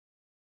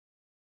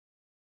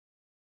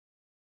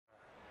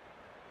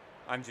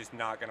I'm just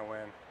not going to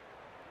win.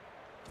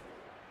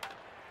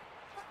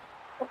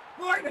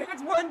 Point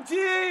hits one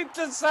deep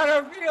to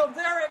center field.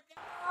 There it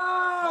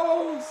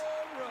goes.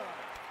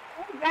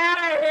 Get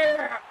out of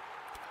here.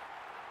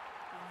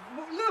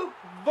 Luke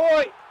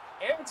Voigt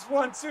hits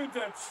one to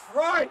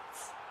Detroit.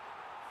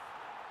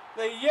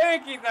 The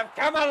Yankees have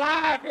come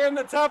alive here in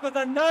the top of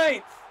the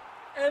ninth.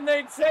 And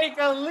they take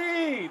a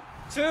lead.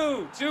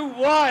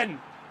 2-1.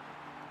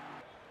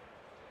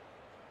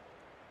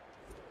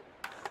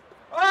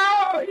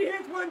 Oh, he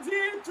hits one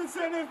deep to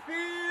center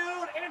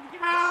field. It's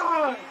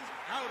gone.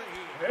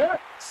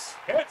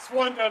 Hits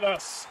one to the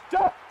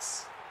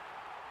stumps.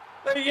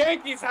 The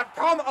Yankees have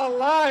come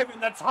alive in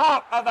the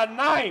top of the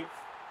ninth.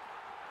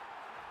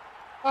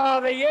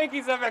 Oh, the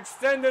Yankees have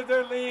extended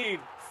their lead.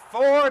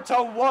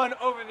 4-1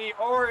 over the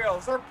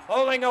Orioles. They're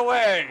pulling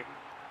away.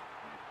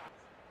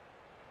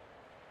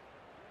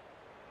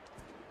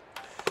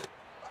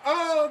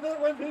 Oh,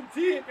 that one's in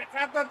deep. It's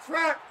at the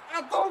track,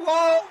 at the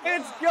wall.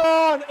 It's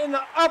gone in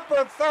the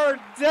upper third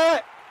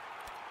deck.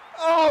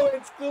 Oh,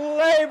 it's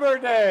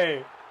Glaber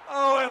Day.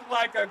 Oh, and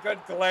like a good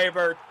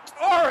Glaber,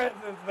 Torres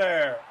is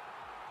there.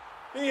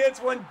 He hits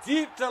one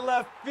deep to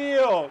left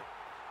field.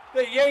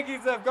 The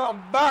Yankees have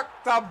gone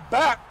back to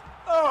back.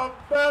 Oh,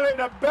 belly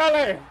to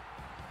belly.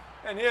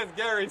 And here's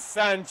Gary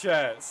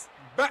Sanchez.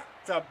 Back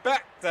to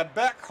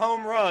back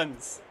home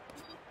runs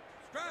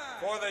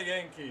for the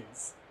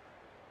Yankees.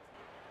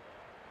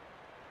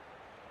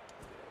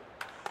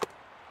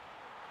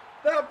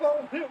 That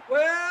ball hit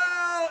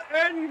well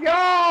and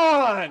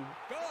gone.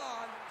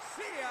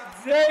 See ya.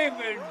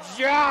 David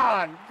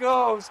John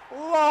goes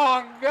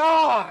long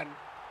gone.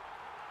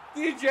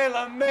 DJ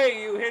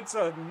LeMahieu hits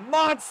a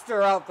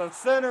monster out the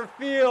center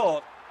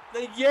field.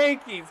 The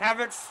Yankees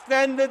have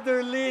extended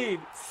their lead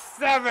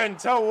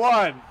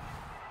 7-1.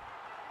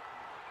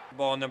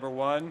 Ball number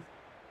one.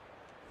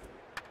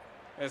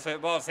 This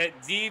ball's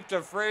hit deep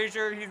to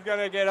Frazier. He's going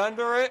to get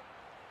under it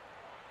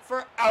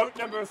for out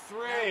number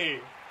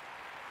 3.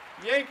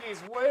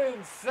 Yankees win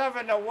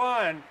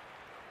 7-1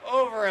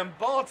 over in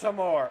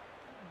Baltimore.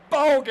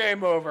 Ball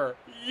game over.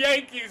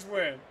 Yankees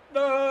win.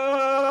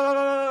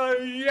 The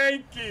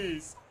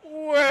Yankees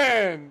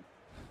win.